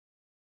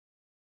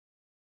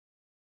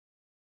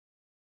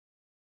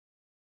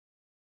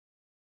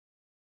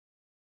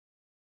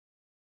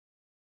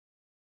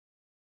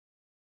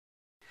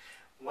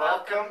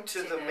Welcome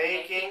to the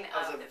making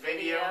of the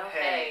video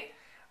Hey.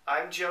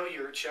 I'm Joey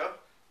Yurcho.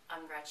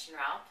 I'm Gretchen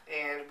Ralph.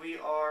 And we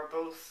are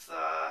both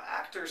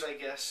actors, I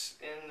guess,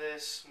 in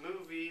this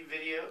movie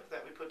video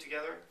that we put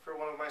together for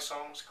one of my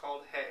songs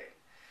called Hey.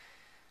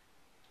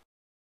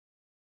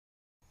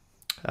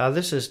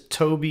 This is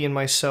Toby and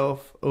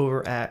myself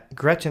over at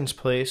Gretchen's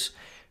place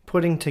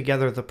putting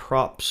together the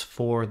props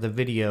for the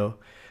video.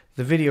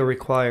 The video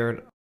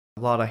required a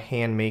lot of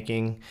hand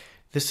making.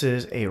 This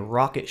is a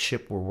rocket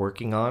ship we're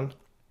working on.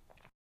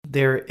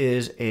 There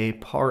is a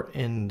part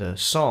in the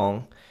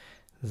song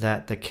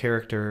that the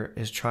character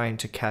is trying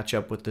to catch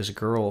up with this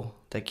girl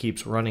that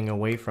keeps running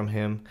away from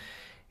him,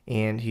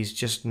 and he's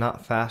just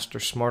not fast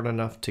or smart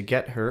enough to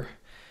get her,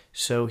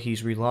 so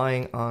he's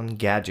relying on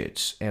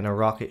gadgets, and a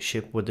rocket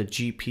ship with a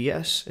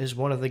GPS is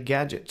one of the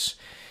gadgets.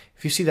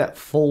 If you see that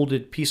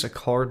folded piece of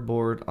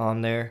cardboard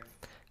on there,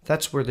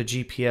 that's where the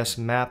GPS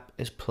map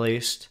is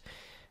placed.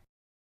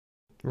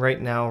 Right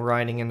now,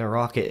 riding in the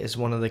rocket is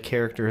one of the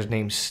characters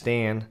named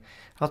Stan.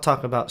 I'll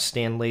talk about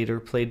Stan later,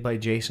 played by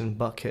Jason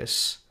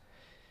Buckus.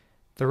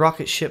 The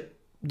rocket ship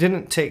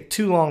didn't take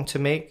too long to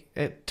make.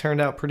 It turned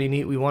out pretty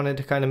neat. We wanted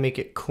to kind of make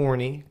it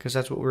corny, because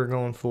that's what we were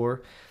going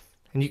for.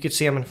 And you can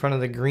see I'm in front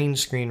of the green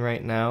screen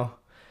right now.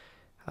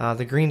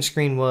 The green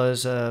screen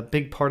was a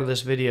big part of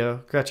this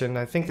video. Gretchen,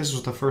 I think this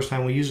was the first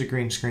time we used a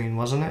green screen,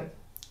 wasn't it?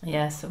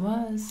 Yes, it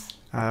was.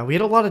 We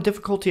had a lot of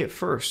difficulty at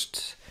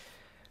first.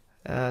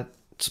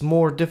 It's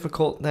more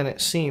difficult than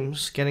it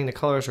seems, getting the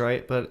colors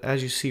right, but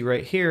as you see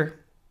right here,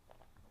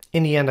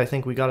 in the end, I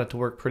think we got it to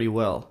work pretty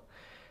well.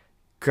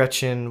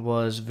 Gretchen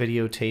was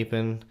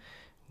videotaping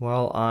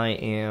while I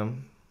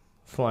am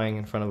flying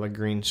in front of a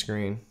green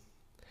screen.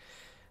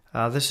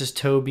 This is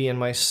Toby and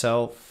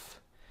myself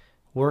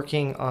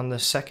working on the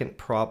second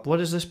prop. What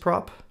is this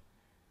prop?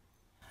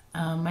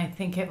 I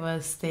think it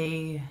was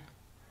the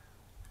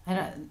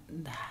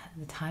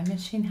time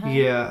machine hat?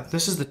 Yeah,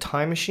 this is the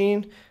time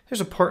machine.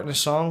 There's a part in the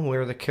song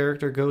where the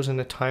character goes in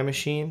the time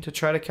machine to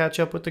try to catch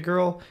up with the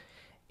girl,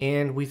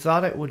 and we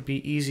thought it would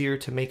be easier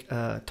to make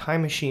a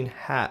time machine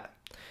hat.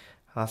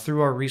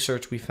 Through our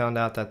research, we found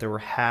out that there were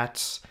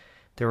hats,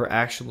 there were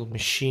actual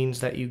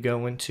machines that you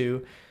go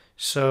into.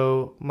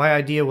 So my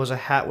idea was a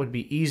hat would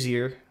be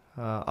easier.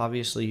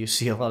 Obviously, you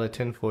see a lot of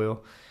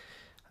tinfoil.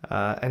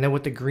 And then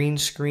with the green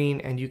screen,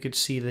 and you could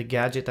see the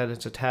gadget that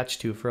it's attached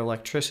to for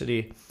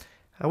electricity,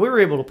 we were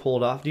able to pull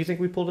it off. Do you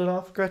think we pulled it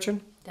off, Gretchen?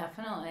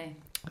 Definitely.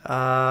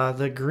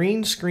 The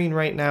green screen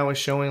right now is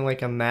showing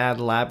like a mad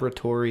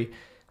laboratory.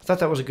 I thought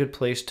that was a good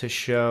place to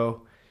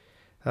show.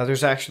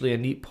 There's actually a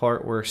neat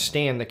part where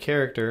Stan, the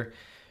character,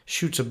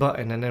 shoots a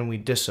button and then we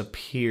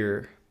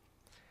disappear.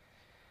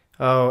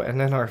 Oh, and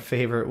then our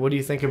favorite. What do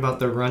you think about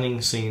the running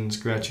scenes,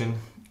 Gretchen?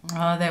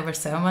 Oh, they were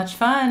so much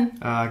fun.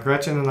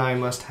 Gretchen and I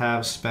must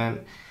have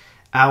spent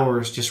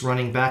hours just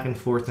running back and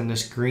forth in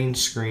this green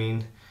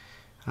screen.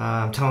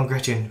 I'm telling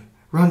Gretchen,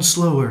 run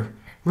slower,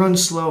 run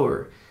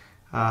slower.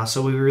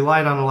 So we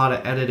relied on a lot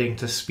of editing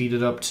to speed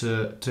it up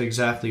to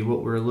exactly what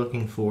we were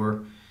looking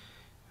for.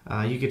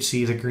 You could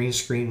see the green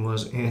screen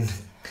was in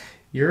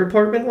your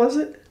apartment, was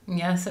it?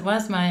 Yes, it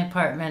was my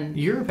apartment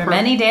for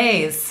many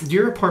days.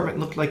 Your apartment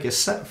looked like a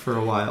set for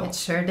a while. It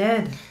sure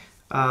did.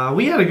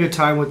 We had a good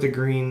time with the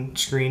green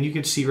screen. You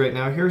can see right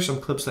now, here are some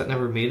clips that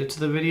never made it to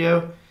the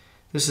video.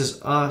 This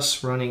is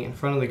us running in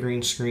front of the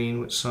green screen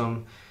with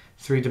some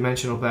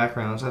three-dimensional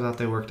backgrounds. I thought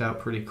they worked out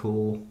pretty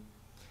cool.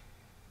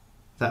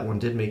 That one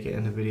did make it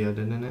in the video,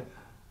 didn't it?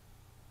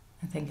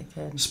 I think it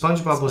did.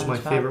 SpongeBob was my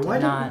favorite.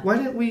 Why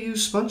didn't we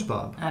use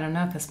SpongeBob? I don't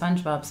know, because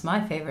SpongeBob's my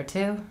favorite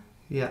too.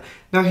 Yeah.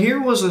 Now here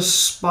was a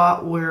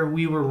spot where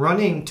we were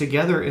running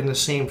together in the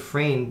same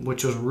frame,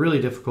 which was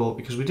really difficult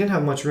because we didn't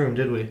have much room,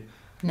 did we?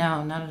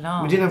 No, not at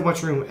all. We didn't have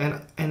much room.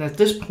 And at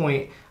this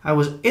point, I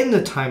was in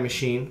the time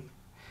machine,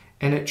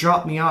 and it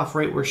dropped me off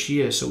right where she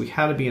is, so we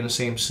had to be in the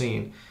same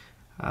scene.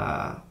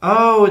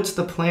 Oh, it's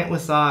the plant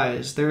with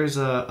eyes. There's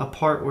a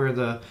part where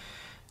the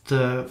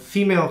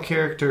female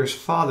character's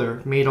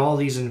father made all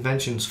these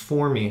inventions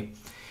for me.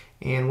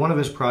 And one of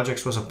his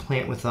projects was a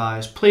plant with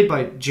eyes, played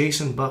by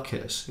Jason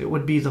Buckus. It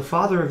would be the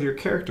father of your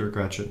character,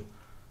 Gretchen.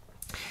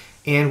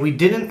 And we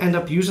didn't end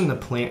up using the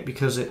plant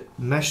because it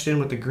meshed in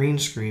with the green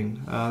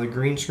screen. The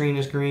green screen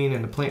is green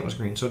and the plant was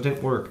green, so it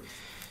didn't work.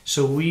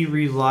 So we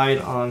relied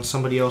on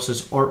somebody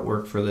else's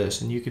artwork for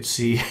this. And you could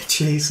see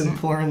Jason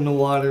pouring the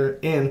water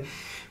in,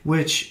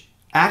 which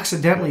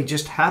accidentally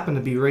just happened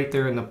to be right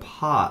there in the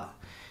pot.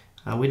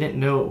 We didn't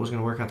know it was going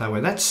to work out that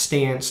way. That's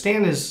Stan.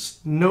 Stan is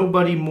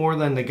nobody more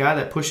than the guy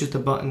that pushes the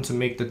button to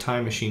make the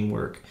time machine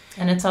work.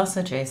 And it's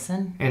also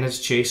Jason. And it's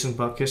Jason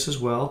Buckus as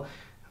well.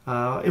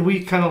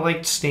 We kind of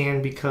liked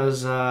Stan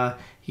because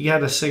he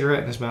had a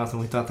cigarette in his mouth and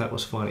we thought that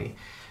was funny.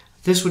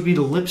 This would be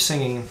the lip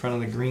singing in front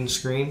of the green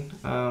screen.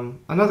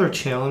 Another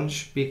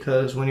challenge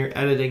because when you're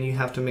editing you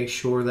have to make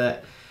sure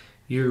that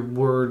your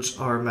words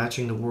are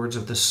matching the words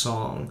of the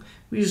song.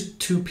 We used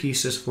two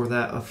pieces for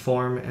that, a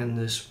farm and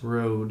this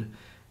road.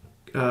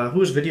 Who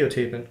was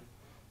videotaping?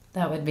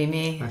 That would be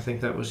me. I think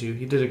that was you.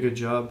 You did a good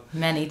job.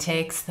 Many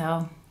takes,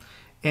 though.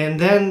 And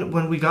then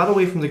when we got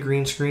away from the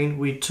green screen,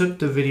 we took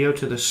the video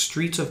to the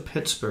streets of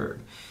Pittsburgh.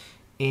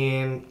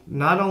 And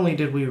not only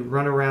did we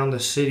run around the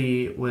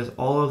city with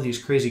all of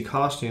these crazy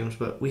costumes,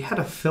 but we had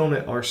to film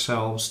it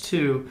ourselves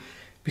too,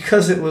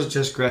 because it was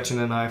just Gretchen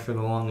and I for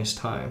the longest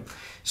time.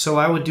 So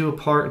I would do a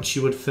part and she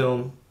would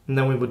film, and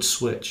then we would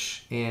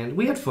switch. And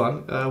we had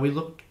fun. We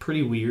looked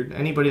pretty weird.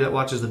 Anybody that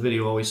watches the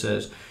video always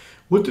says,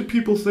 "What did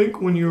people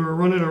think when you were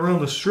running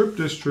around the strip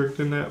district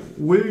in that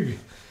wig?"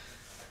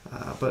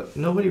 But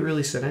nobody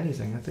really said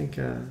anything. I think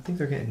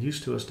they're getting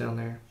used to us down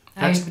there.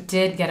 I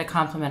did get a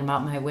compliment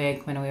about my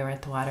wig when we were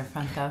at the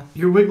waterfront, though.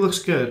 Your wig looks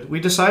good. We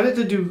decided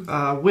to do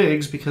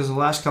wigs because the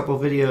last couple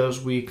of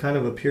videos we kind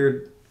of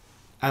appeared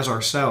as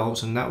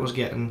ourselves, and that was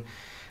getting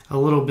a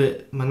little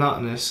bit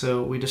monotonous.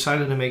 So we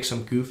decided to make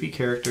some goofy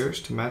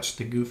characters to match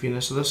the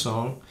goofiness of the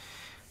song.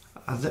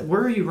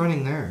 Where are you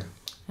running there?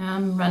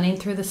 I'm running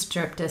through the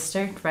strip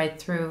district, right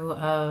through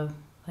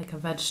like a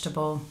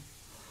vegetable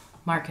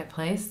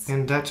marketplace.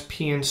 And that's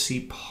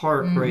PNC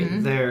Park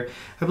right there.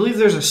 I believe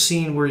there's a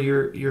scene where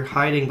you're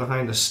hiding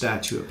behind the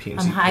statue of PNC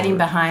Park. I'm hiding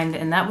behind,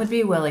 and that would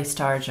be Willie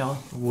Stargell.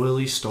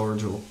 Willie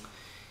Stargell.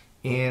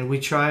 And we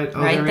tried...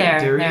 Oh, right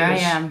there he I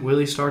is, am.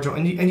 Willie Stargell.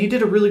 And you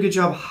did a really good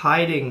job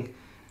hiding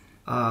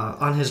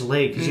on his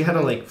leg, because you had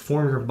to like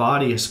form your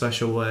body a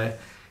special way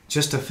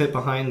just to fit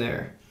behind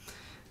there.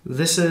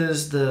 This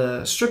is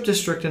the strip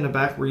district in the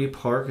back where you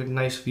park, a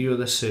nice view of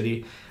the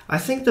city. I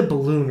think the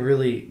balloon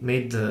really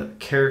made the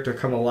character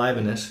come alive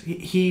in this.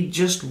 He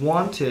just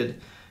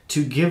wanted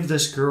to give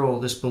this girl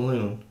this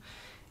balloon,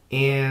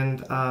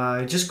 and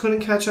I just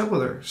couldn't catch up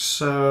with her.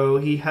 So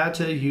he had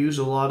to use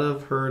a lot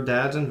of her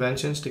dad's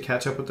inventions to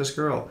catch up with this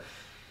girl.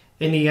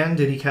 In the end,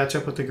 did he catch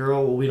up with the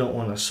girl? Well, we don't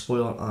want to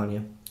spoil it on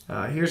you.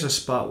 Here's a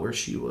spot where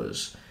she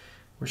was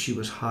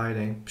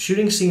hiding.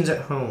 Shooting scenes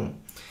at home.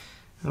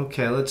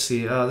 Okay, let's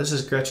see. This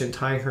is Gretchen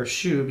tying her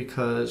shoe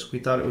because we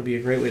thought it would be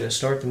a great way to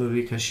start the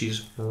movie because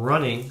she's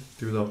running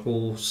through the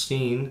whole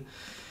scene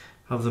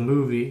of the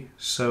movie.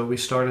 So we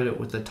started it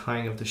with the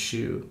tying of the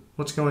shoe.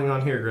 What's going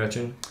on here,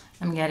 Gretchen?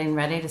 I'm getting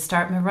ready to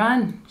start my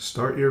run.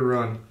 Start your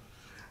run.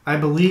 I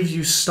believe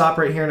you stop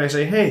right here and I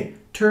say, "Hey,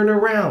 turn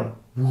around."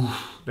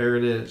 Woof, there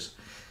it is.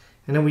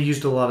 And then we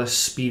used a lot of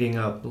speeding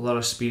up, a lot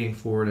of speeding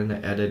forward in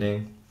the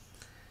editing.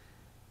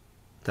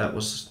 That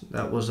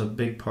was a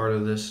big part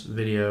of this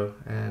video,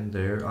 and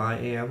there I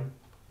am,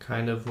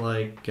 kind of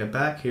like, get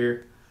back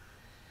here.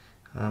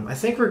 I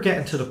think we're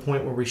getting to the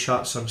point where we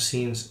shot some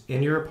scenes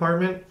in your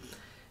apartment.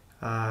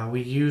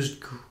 We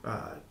used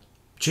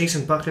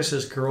Jason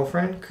Buckis's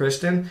girlfriend,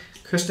 Kristen.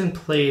 Kristen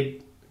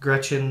played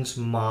Gretchen's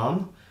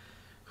mom,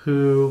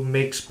 who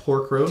makes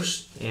pork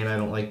roast, and I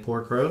don't like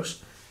pork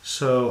roast.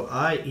 So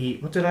I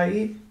eat, what did I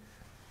eat?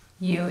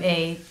 You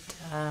ate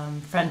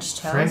French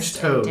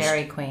toast and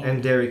Dairy Queen.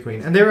 And Dairy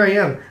Queen. And there I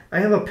am. I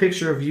have a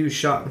picture of you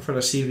shot in front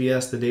of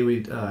CVS the day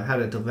we had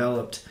it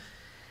developed.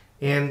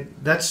 And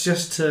that's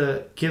just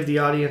to give the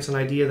audience an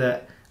idea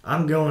that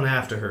I'm going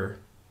after her.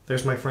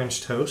 There's my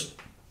French toast.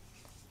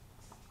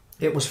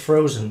 It was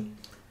frozen.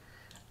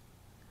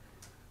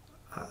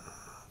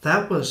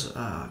 That was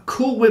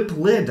Cool Whip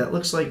lid that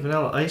looks like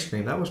vanilla ice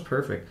cream. That was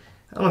perfect.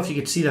 I don't know if you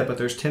could see that, but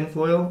there's tin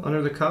foil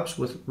under the cups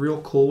with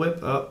real Cool Whip.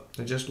 Oh,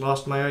 I just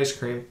lost my ice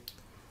cream.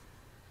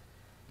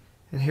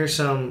 And here's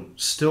some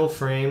still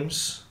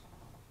frames.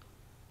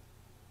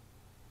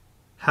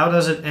 How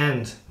does it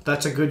end?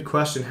 That's a good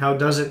question. How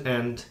does it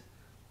end?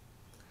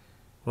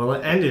 Well,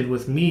 it ended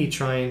with me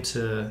trying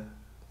to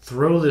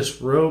throw this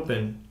rope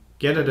and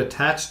get it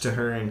attached to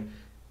her. And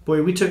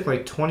boy, we took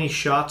like 20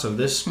 shots of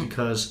this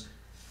because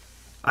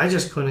I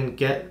just couldn't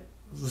get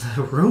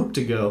the rope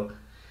to go.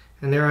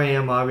 And there I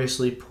am,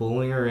 obviously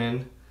pulling her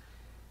in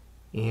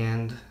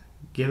and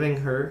giving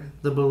her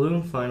the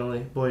balloon finally.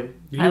 Boy,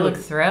 I look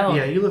thrilled.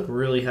 Yeah, you look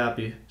really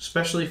happy,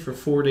 especially for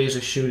 4 days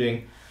of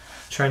shooting,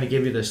 trying to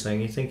give you this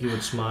thing. You think you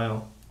would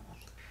smile.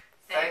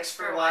 Thanks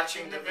for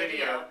watching the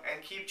video,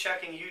 and keep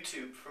checking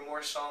YouTube for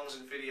more songs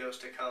and videos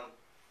to come.